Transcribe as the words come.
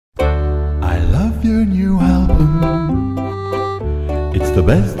love your new album. It's the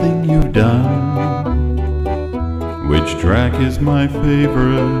best thing you've done. Which track is my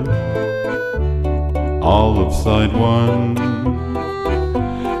favorite? All of side one.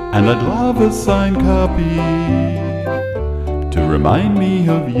 And I'd love a signed copy to remind me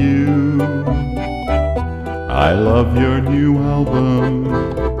of you. I love your new album.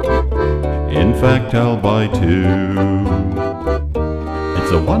 In fact, I'll buy two.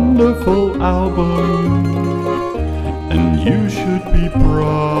 It's a wonderful album, and you should be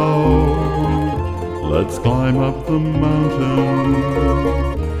proud. Let's climb up the mountain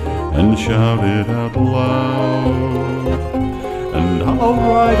and shout it out loud. And I'll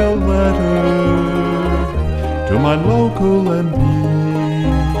write a letter to my local MP,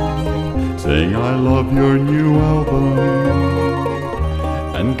 saying I love your new album,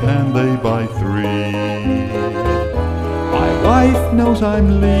 and can they buy three? My wife knows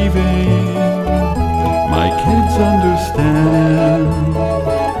I'm leaving, my kids understand,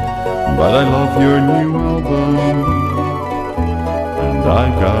 but I love your new album, and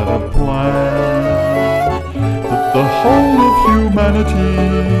I've got a plan that the whole of humanity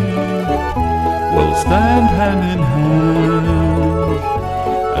will stand hand in hand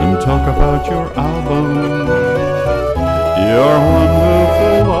and talk about your album, your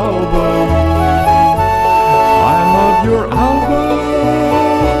wonderful album. I love your album,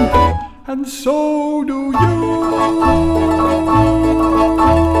 and so do you.